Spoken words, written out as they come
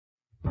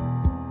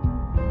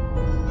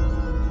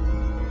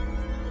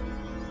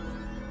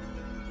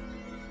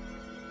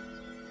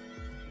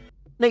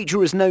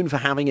Nature is known for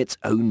having its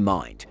own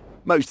mind.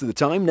 Most of the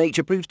time,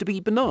 nature proves to be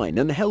benign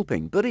and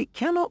helping, but it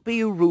cannot be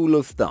a rule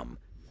of thumb.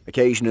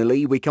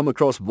 Occasionally, we come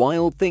across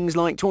wild things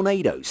like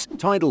tornadoes,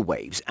 tidal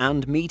waves,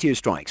 and meteor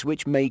strikes,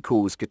 which may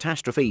cause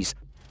catastrophes.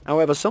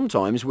 However,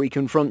 sometimes we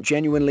confront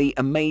genuinely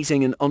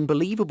amazing and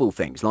unbelievable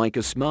things like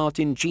a smart,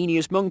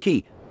 ingenious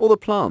monkey or the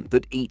plant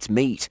that eats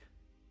meat.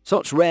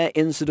 Such rare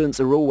incidents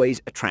are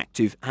always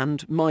attractive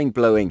and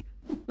mind-blowing.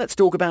 Let's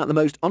talk about the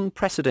most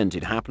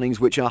unprecedented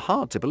happenings which are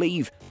hard to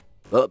believe.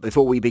 But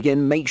before we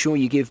begin, make sure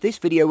you give this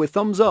video a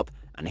thumbs up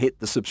and hit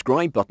the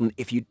subscribe button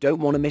if you don't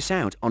want to miss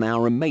out on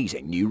our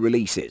amazing new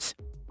releases.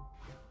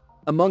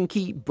 A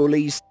monkey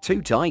bullies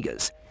two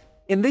tigers.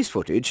 In this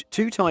footage,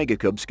 two tiger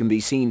cubs can be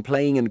seen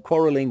playing and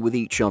quarreling with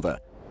each other.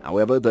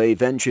 However, they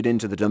ventured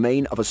into the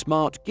domain of a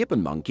smart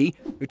gibbon monkey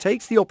who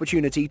takes the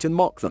opportunity to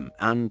mock them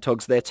and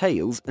tugs their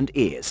tails and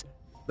ears.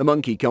 The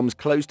monkey comes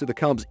close to the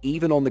cubs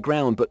even on the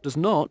ground but does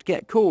not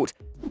get caught.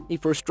 He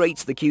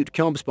frustrates the cute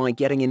cubs by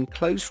getting in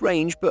close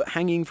range but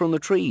hanging from the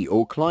tree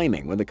or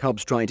climbing when the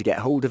cubs try to get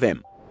hold of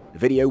him. The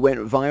video went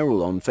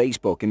viral on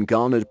Facebook and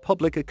garnered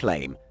public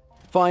acclaim.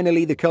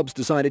 Finally, the cubs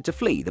decided to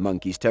flee the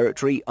monkey's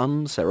territory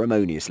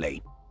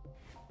unceremoniously.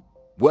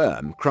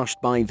 Worm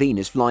crushed by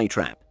Venus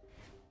flytrap.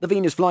 The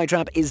Venus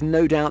flytrap is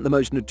no doubt the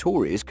most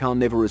notorious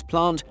carnivorous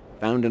plant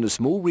found in a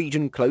small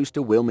region close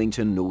to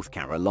Wilmington, North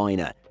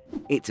Carolina.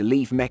 Its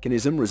leaf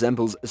mechanism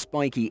resembles a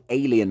spiky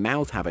alien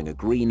mouth having a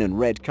green and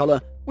red color,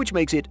 which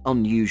makes it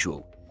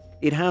unusual.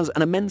 It has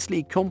an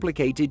immensely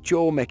complicated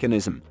jaw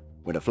mechanism.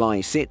 When a fly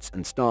sits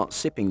and starts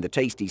sipping the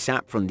tasty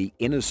sap from the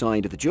inner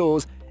side of the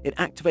jaws, it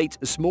activates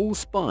a small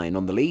spine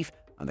on the leaf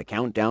and the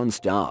countdown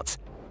starts.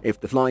 If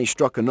the fly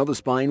struck another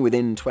spine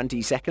within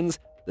 20 seconds,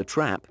 the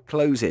trap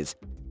closes.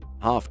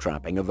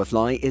 Half-trapping of a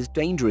fly is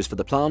dangerous for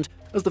the plant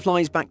as the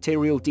fly's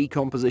bacterial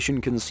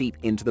decomposition can seep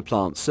into the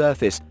plant's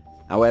surface.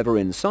 However,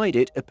 inside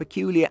it, a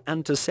peculiar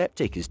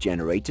antiseptic is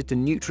generated to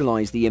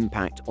neutralize the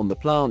impact on the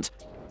plant.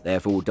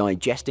 Therefore,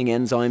 digesting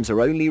enzymes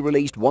are only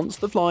released once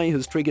the fly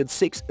has triggered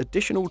 6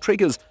 additional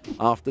triggers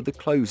after the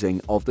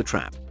closing of the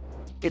trap.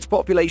 Its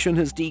population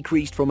has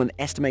decreased from an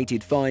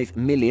estimated 5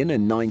 million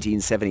in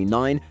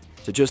 1979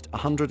 to just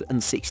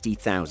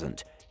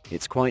 160,000.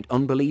 It's quite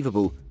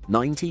unbelievable,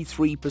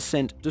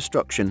 93%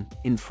 destruction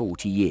in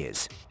 40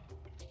 years.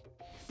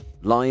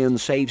 Lion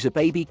saves a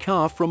baby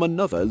calf from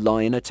another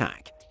lion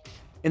attack.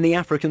 In the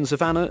African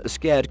savannah, a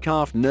scared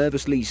calf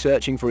nervously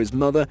searching for his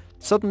mother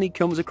suddenly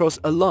comes across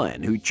a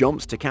lion who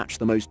jumps to catch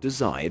the most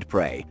desired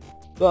prey.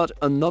 But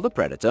another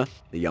predator,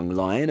 the young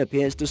lion,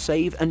 appears to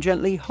save and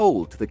gently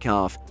hold the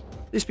calf.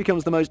 This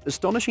becomes the most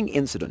astonishing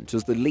incident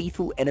as the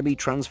lethal enemy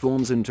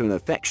transforms into an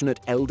affectionate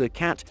elder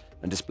cat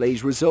and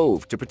displays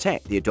resolve to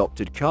protect the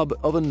adopted cub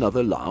of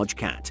another large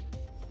cat.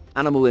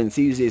 Animal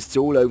enthusiasts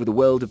all over the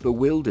world are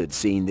bewildered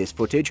seeing this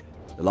footage.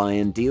 The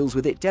lion deals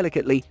with it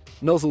delicately,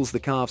 nuzzles the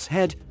calf's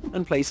head,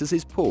 and places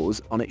his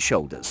paws on its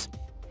shoulders.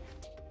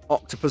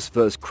 Octopus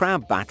vs.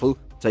 crab battle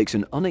takes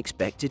an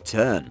unexpected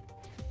turn.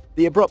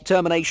 The abrupt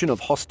termination of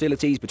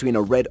hostilities between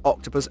a red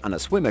octopus and a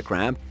swimmer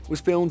crab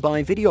was filmed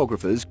by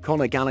videographers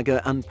Conor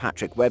Gallagher and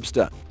Patrick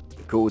Webster.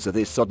 The cause of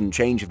this sudden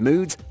change of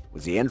moods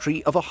was the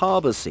entry of a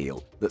harbour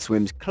seal that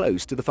swims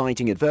close to the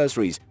fighting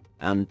adversaries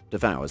and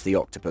devours the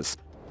octopus.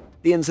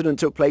 The incident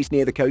took place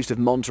near the coast of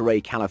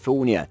Monterey,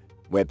 California.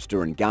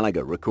 Webster and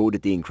Gallagher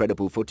recorded the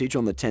incredible footage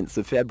on the 10th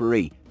of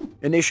February.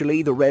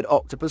 Initially, the red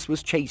octopus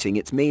was chasing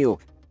its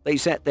meal. They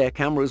set their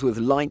cameras with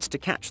lights to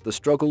catch the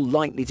struggle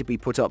likely to be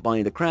put up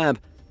by the crab,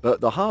 but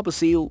the harbour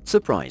seal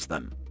surprised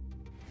them.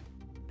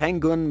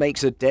 Penguin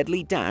makes a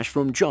deadly dash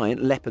from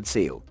giant leopard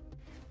seal.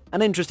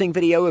 An interesting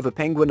video of a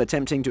penguin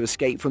attempting to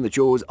escape from the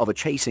jaws of a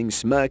chasing,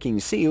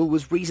 smirking seal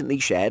was recently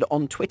shared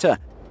on Twitter.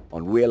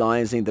 On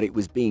realizing that it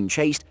was being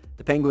chased,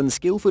 the penguin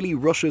skillfully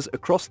rushes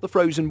across the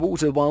frozen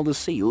water while the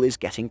seal is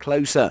getting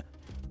closer.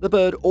 The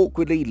bird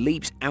awkwardly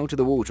leaps out of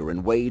the water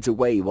and wades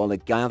away while a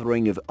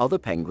gathering of other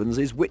penguins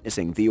is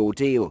witnessing the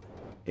ordeal.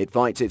 It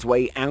fights its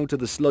way out of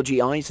the sludgy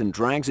ice and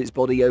drags its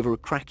body over a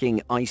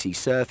cracking, icy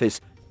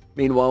surface.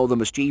 Meanwhile, the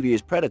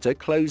mischievous predator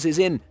closes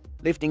in,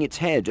 lifting its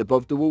head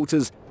above the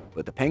waters,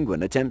 but the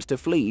penguin attempts to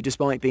flee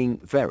despite being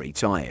very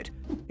tired.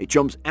 It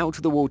jumps out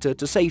of the water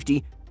to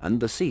safety, and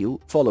the seal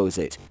follows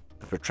it.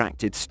 A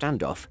protracted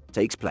standoff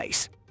takes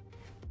place.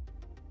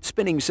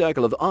 Spinning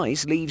circle of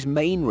ice leaves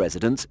Maine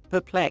residents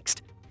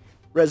perplexed.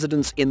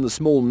 Residents in the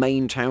small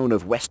Maine town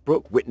of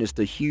Westbrook witnessed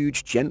a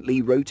huge,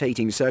 gently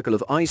rotating circle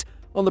of ice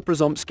on the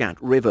Presumpscot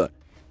River.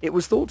 It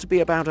was thought to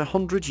be about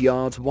 100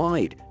 yards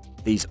wide.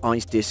 These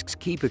ice disks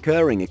keep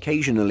occurring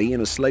occasionally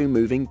in a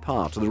slow-moving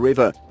part of the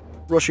river.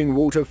 Rushing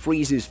water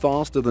freezes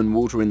faster than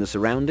water in the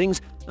surroundings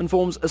and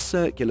forms a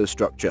circular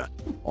structure.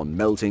 On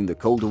melting, the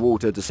colder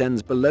water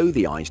descends below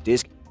the ice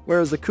disk,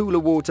 whereas the cooler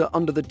water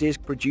under the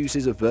disk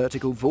produces a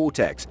vertical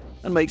vortex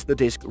and makes the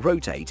disk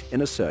rotate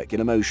in a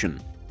circular motion.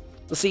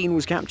 The scene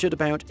was captured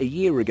about a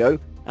year ago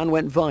and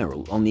went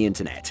viral on the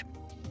internet.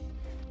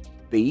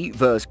 Bee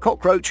vs.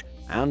 cockroach,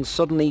 and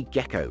suddenly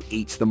gecko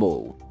eats them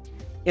all.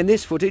 In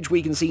this footage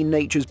we can see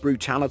nature's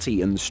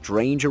brutality and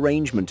strange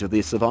arrangement of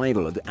the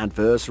survival of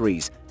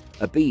adversaries.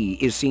 A bee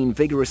is seen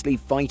vigorously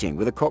fighting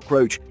with a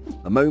cockroach.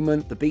 The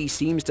moment the bee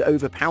seems to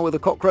overpower the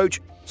cockroach,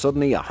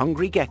 suddenly a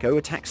hungry gecko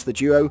attacks the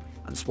duo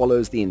and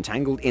swallows the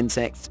entangled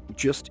insects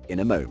just in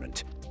a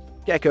moment.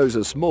 Geckos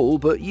are small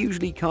but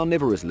usually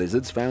carnivorous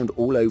lizards found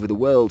all over the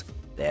world.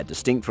 They are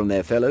distinct from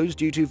their fellows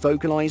due to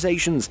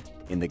vocalizations.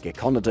 In the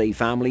Geckonidae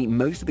family,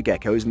 most of the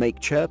geckos make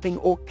chirping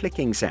or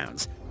clicking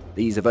sounds.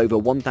 These have over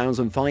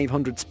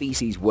 1,500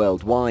 species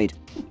worldwide.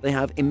 They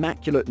have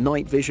immaculate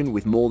night vision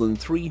with more than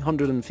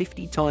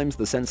 350 times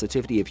the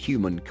sensitivity of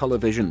human color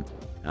vision.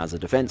 As a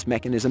defense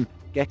mechanism,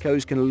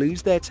 geckos can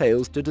lose their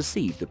tails to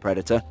deceive the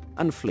predator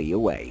and flee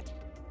away.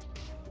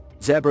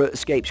 Zebra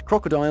escapes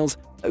crocodiles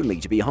only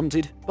to be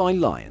hunted by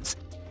lions.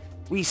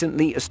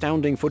 Recently,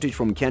 astounding footage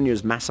from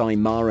Kenya's Masai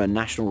Mara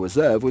National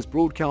Reserve was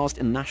broadcast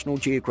in National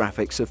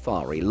Geographic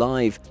Safari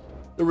Live.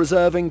 The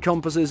reserve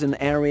encompasses an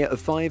area of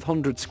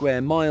 500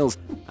 square miles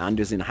and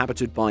is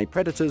inhabited by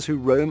predators who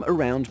roam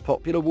around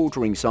popular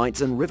watering sites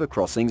and river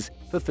crossings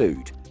for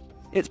food.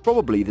 It's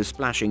probably the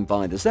splashing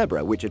by the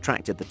zebra which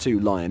attracted the two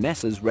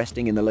lionesses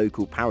resting in the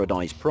local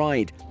Paradise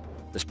Pride.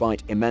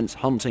 Despite immense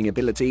hunting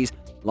abilities,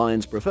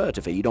 lions prefer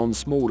to feed on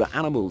smaller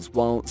animals,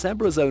 while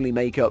zebras only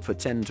make up for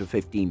 10 to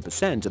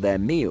 15% of their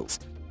meals.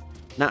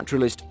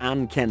 Naturalist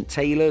Anne Kent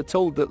Taylor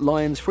told that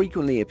lions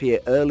frequently appear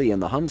early in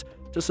the hunt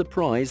to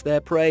surprise their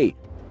prey.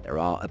 There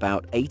are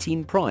about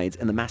 18 prides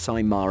in the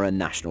Masai Mara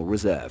National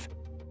Reserve.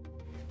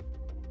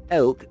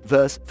 Elk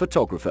vs.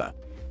 photographer.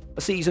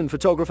 A seasoned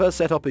photographer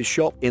set up his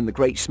shop in the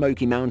Great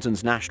Smoky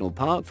Mountains National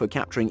Park for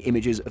capturing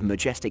images of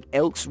majestic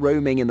elks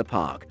roaming in the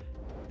park.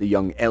 The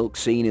young elk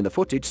seen in the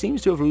footage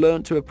seems to have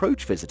learnt to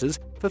approach visitors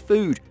for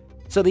food,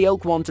 so the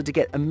elk wanted to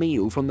get a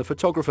meal from the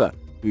photographer,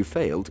 who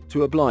failed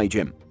to oblige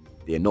him.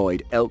 The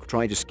annoyed elk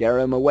tried to scare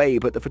him away,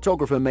 but the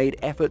photographer made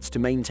efforts to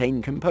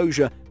maintain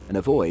composure and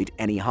avoid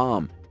any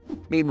harm.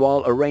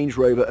 Meanwhile, a Range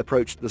Rover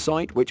approached the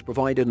site, which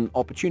provided an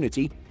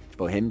opportunity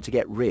for him to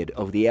get rid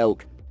of the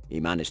elk. He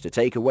managed to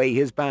take away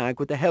his bag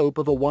with the help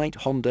of a white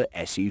Honda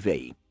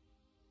SUV.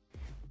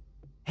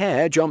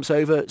 Hare jumps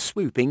over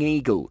swooping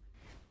eagle.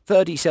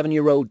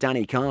 37-year-old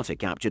Danny Carter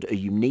captured a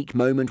unique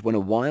moment when a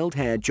wild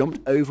hare jumped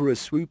over a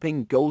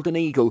swooping golden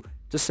eagle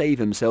to save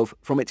himself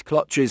from its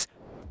clutches.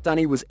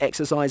 Danny was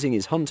exercising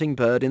his hunting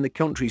bird in the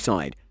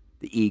countryside.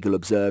 The eagle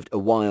observed a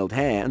wild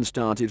hare and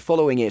started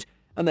following it,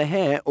 and the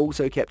hare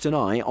also kept an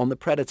eye on the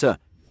predator.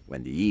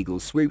 When the eagle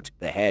swooped,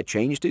 the hare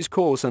changed his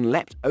course and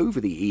leapt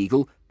over the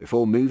eagle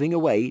before moving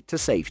away to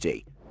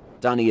safety.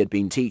 Danny had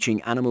been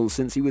teaching animals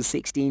since he was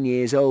 16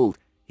 years old.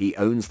 He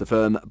owns the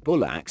firm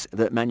Bullax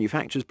that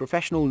manufactures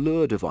professional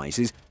lure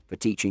devices for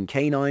teaching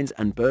canines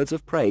and birds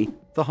of prey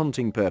for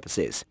hunting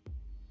purposes.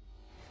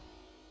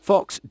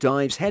 Fox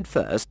dives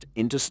headfirst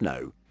into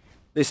snow.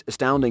 This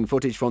astounding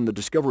footage from the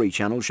Discovery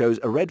Channel shows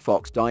a red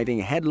fox diving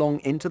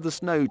headlong into the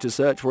snow to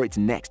search for its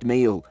next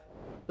meal.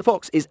 The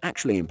fox is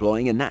actually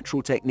employing a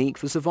natural technique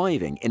for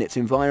surviving in its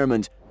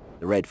environment.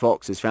 The red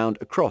fox is found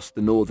across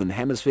the northern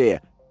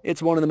hemisphere.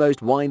 It's one of the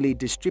most widely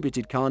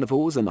distributed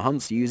carnivores and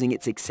hunts using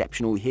its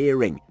exceptional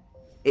hearing.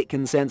 It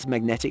can sense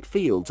magnetic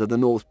fields at the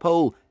North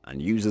Pole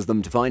and uses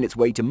them to find its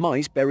way to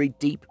mice buried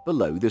deep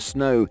below the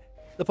snow.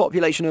 The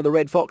population of the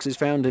red fox is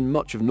found in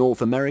much of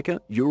North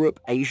America, Europe,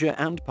 Asia,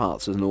 and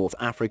parts of North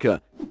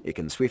Africa. It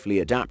can swiftly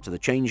adapt to the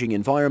changing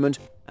environment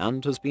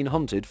and has been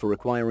hunted for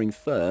acquiring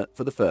fur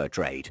for the fur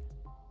trade.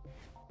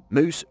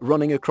 Moose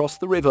running across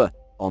the river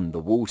on the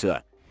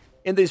water.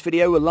 In this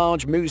video, a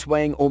large moose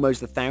weighing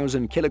almost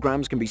 1,000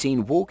 kilograms can be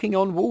seen walking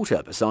on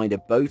water beside a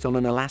boat on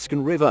an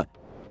Alaskan river.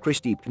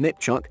 Christy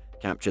Pnipchuk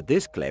captured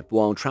this clip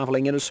while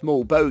traveling in a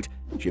small boat.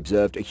 She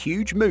observed a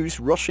huge moose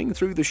rushing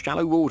through the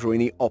shallow water in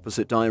the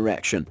opposite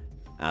direction.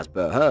 As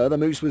per her, the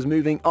moose was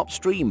moving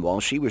upstream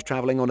while she was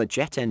traveling on a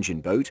jet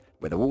engine boat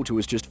where the water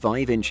was just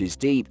 5 inches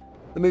deep.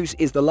 The moose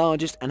is the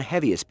largest and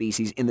heaviest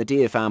species in the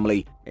deer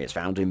family. It's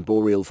found in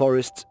boreal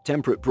forests,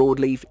 temperate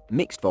broadleaf,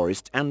 mixed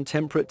forests, and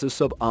temperate to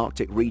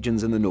subarctic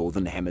regions in the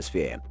northern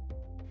hemisphere.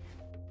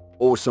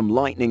 Awesome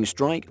lightning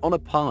strike on a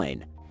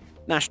pine.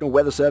 National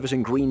Weather Service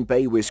in Green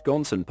Bay,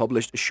 Wisconsin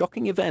published a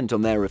shocking event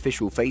on their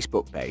official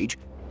Facebook page.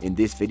 In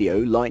this video,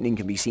 lightning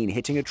can be seen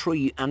hitting a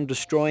tree and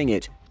destroying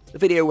it. The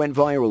video went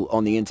viral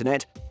on the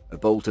internet. A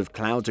bolt of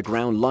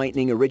cloud-to-ground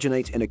lightning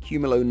originates in a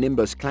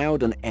cumulonimbus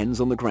cloud and ends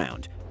on the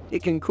ground.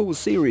 It can cause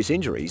serious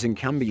injuries and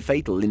can be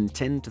fatal in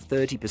 10 to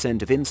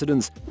 30% of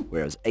incidents,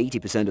 whereas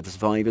 80% of the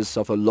survivors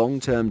suffer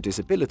long-term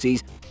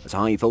disabilities as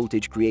high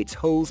voltage creates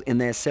holes in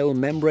their cell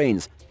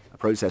membranes, a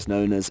process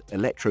known as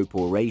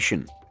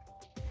electroporation.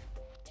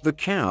 The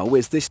cow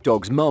is this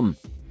dog's mum.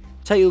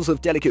 Tales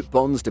of delicate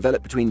bonds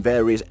developed between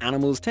various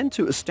animals tend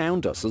to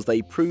astound us as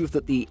they prove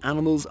that the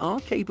animals are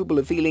capable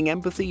of feeling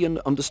empathy and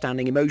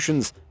understanding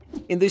emotions.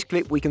 In this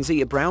clip, we can see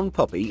a brown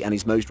puppy and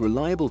his most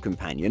reliable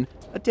companion,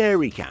 a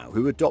dairy cow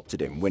who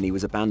adopted him when he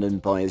was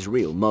abandoned by his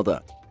real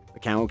mother. The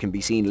cow can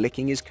be seen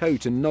licking his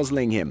coat and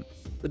nuzzling him.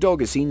 The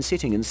dog is seen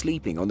sitting and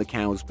sleeping on the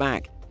cow's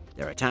back.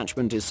 Their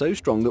attachment is so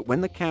strong that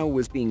when the cow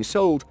was being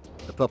sold,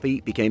 the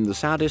puppy became the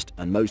saddest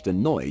and most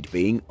annoyed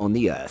being on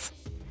the earth.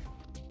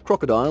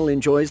 Crocodile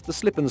enjoys the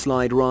slip and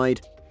slide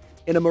ride.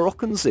 In a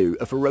Moroccan zoo,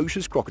 a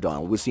ferocious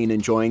crocodile was seen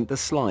enjoying the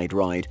slide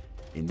ride.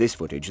 In this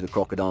footage, the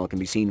crocodile can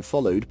be seen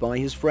followed by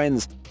his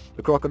friends.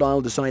 The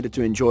crocodile decided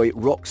to enjoy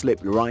rock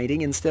slip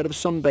riding instead of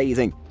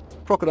sunbathing.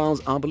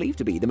 Crocodiles are believed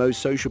to be the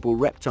most sociable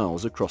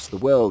reptiles across the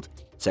world.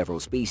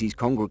 Several species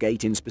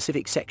congregate in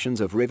specific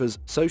sections of rivers,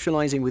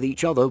 socializing with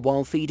each other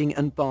while feeding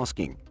and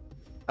basking.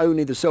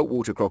 Only the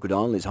saltwater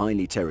crocodile is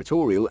highly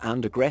territorial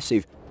and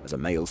aggressive, as a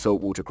male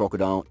saltwater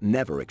crocodile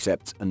never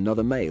accepts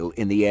another male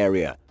in the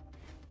area.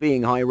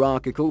 Being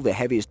hierarchical, the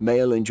heaviest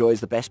male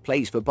enjoys the best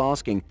place for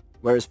basking,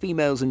 whereas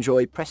females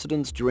enjoy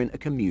precedence during a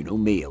communal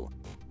meal.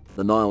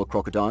 The Nile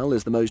crocodile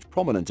is the most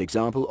prominent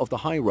example of the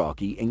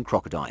hierarchy in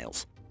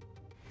crocodiles.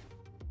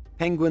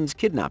 Penguins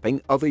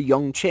kidnapping other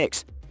young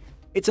chicks.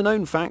 It's a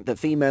known fact that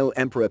female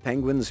emperor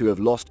penguins who have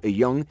lost a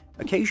young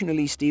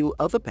occasionally steal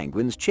other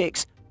penguins'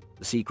 chicks.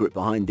 The secret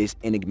behind this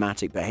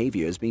enigmatic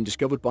behavior has been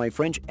discovered by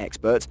French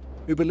experts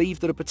who believe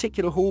that a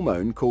particular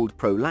hormone called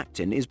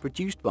prolactin is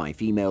produced by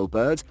female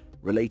birds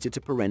related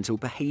to parental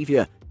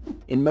behavior.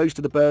 In most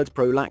of the birds,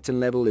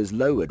 prolactin level is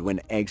lowered when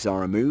eggs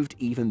are removed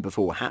even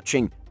before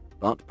hatching,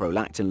 but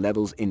prolactin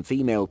levels in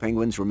female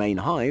penguins remain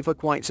high for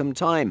quite some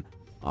time.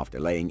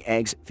 After laying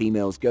eggs,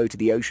 females go to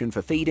the ocean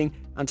for feeding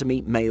and to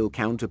meet male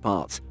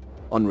counterparts.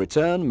 On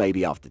return,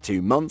 maybe after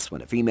 2 months,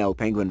 when a female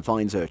penguin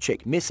finds her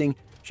chick missing,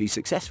 she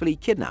successfully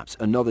kidnaps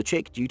another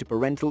chick due to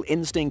parental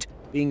instinct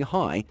being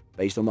high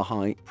based on the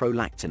high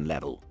prolactin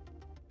level.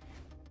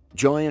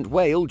 Giant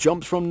whale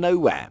jumps from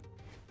nowhere.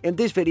 In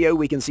this video,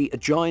 we can see a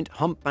giant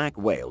humpback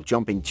whale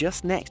jumping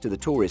just next to the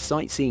tourist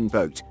sightseeing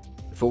boat.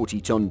 The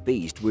 40-ton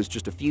beast was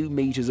just a few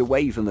meters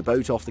away from the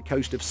boat off the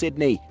coast of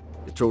Sydney.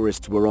 The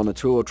tourists were on a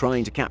tour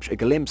trying to capture a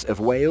glimpse of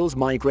whales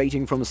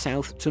migrating from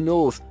south to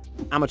north.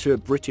 Amateur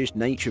British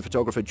nature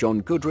photographer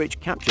John Goodrich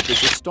captured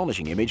this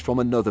astonishing image from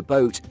another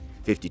boat.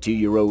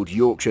 52-year-old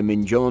Yorkshire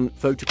Min John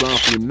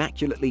photographed the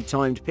immaculately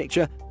timed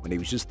picture when he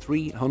was just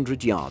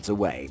 300 yards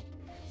away.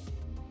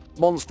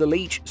 Monster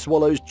leech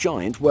swallows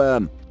giant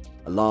worm.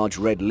 A large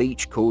red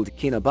leech called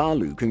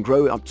Kinabalu can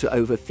grow up to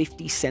over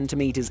 50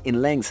 centimeters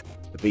in length.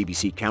 The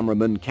BBC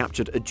cameraman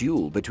captured a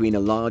duel between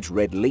a large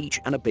red leech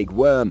and a big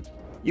worm.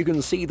 You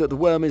can see that the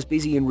worm is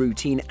busy in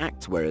routine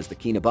acts, whereas the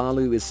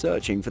Kinabalu is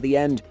searching for the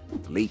end.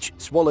 The leech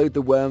swallowed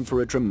the worm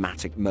for a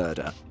dramatic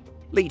murder.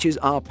 Leeches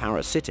are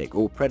parasitic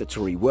or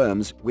predatory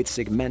worms with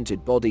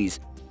segmented bodies.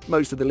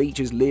 Most of the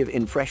leeches live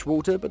in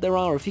freshwater, but there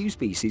are a few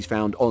species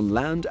found on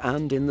land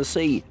and in the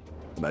sea.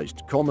 The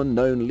most common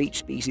known leech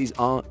species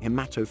are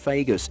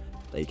hematophagous.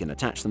 They can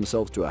attach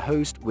themselves to a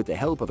host with the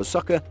help of a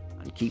sucker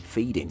and keep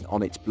feeding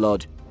on its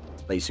blood.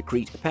 They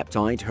secrete a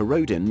peptide,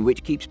 herodin,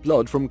 which keeps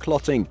blood from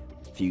clotting.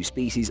 Few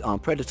species are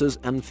predators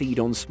and feed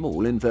on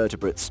small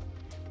invertebrates.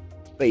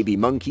 Baby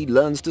monkey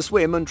learns to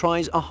swim and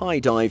tries a high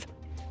dive.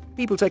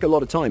 People take a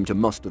lot of time to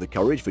muster the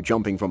courage for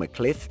jumping from a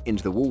cliff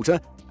into the water.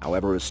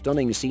 However, a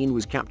stunning scene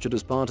was captured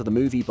as part of the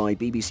movie by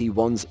BBC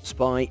One's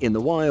Spy in the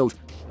Wild,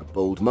 a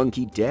bold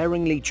monkey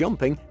daringly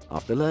jumping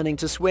after learning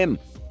to swim.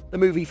 The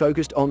movie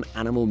focused on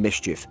animal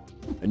mischief.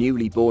 A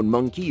newly born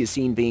monkey is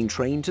seen being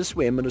trained to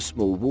swim in a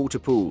small water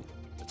pool.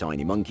 The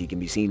tiny monkey can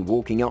be seen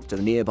walking up to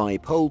the nearby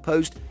pole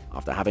post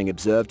after having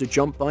observed a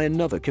jump by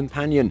another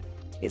companion.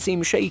 It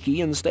seems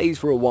shaky and stays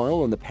for a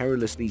while on the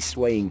perilously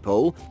swaying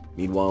pole.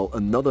 Meanwhile,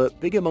 another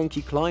bigger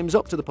monkey climbs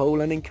up to the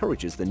pole and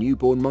encourages the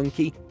newborn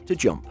monkey to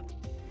jump.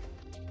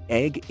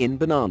 Egg in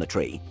banana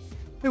tree.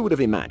 Who would have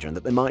imagined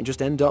that they might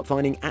just end up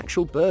finding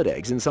actual bird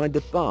eggs inside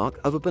the bark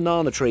of a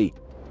banana tree?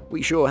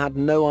 We sure had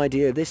no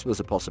idea this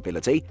was a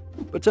possibility,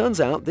 but turns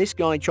out this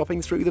guy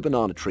chopping through the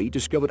banana tree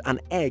discovered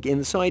an egg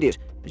inside it,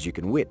 as you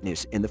can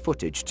witness in the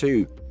footage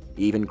too.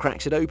 He even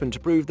cracks it open to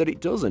prove that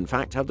it does in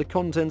fact have the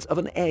contents of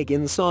an egg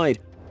inside.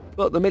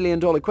 But the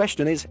million-dollar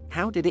question is,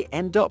 how did it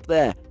end up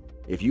there?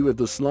 If you have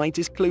the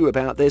slightest clue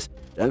about this,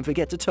 don't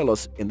forget to tell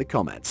us in the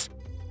comments.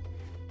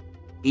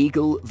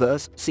 Eagle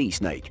vs. sea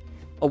snake.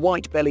 A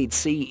white-bellied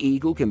sea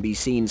eagle can be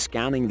seen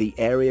scanning the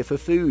area for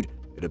food.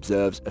 It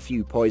observes a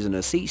few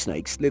poisonous sea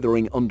snakes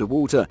slithering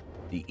underwater.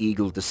 The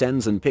eagle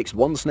descends and picks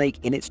one snake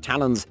in its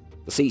talons.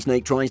 The sea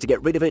snake tries to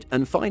get rid of it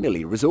and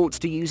finally resorts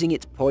to using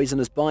its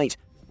poisonous bite.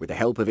 With the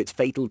help of its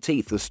fatal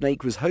teeth, the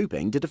snake was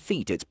hoping to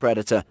defeat its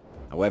predator.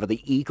 However,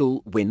 the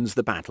eagle wins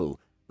the battle.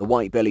 The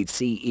white-bellied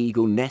sea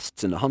eagle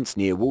nests and hunts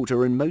near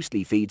water and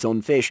mostly feeds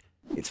on fish.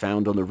 It's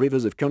found on the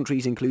rivers of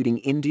countries including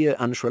India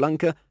and Sri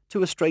Lanka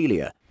to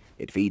Australia.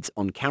 It feeds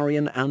on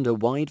carrion and a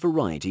wide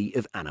variety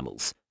of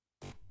animals.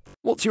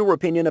 What's your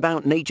opinion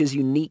about nature's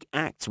unique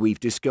acts we've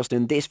discussed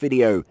in this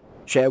video?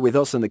 Share with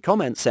us in the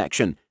comments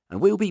section,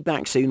 and we'll be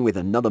back soon with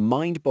another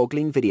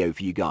mind-boggling video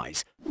for you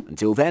guys.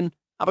 Until then,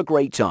 have a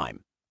great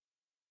time.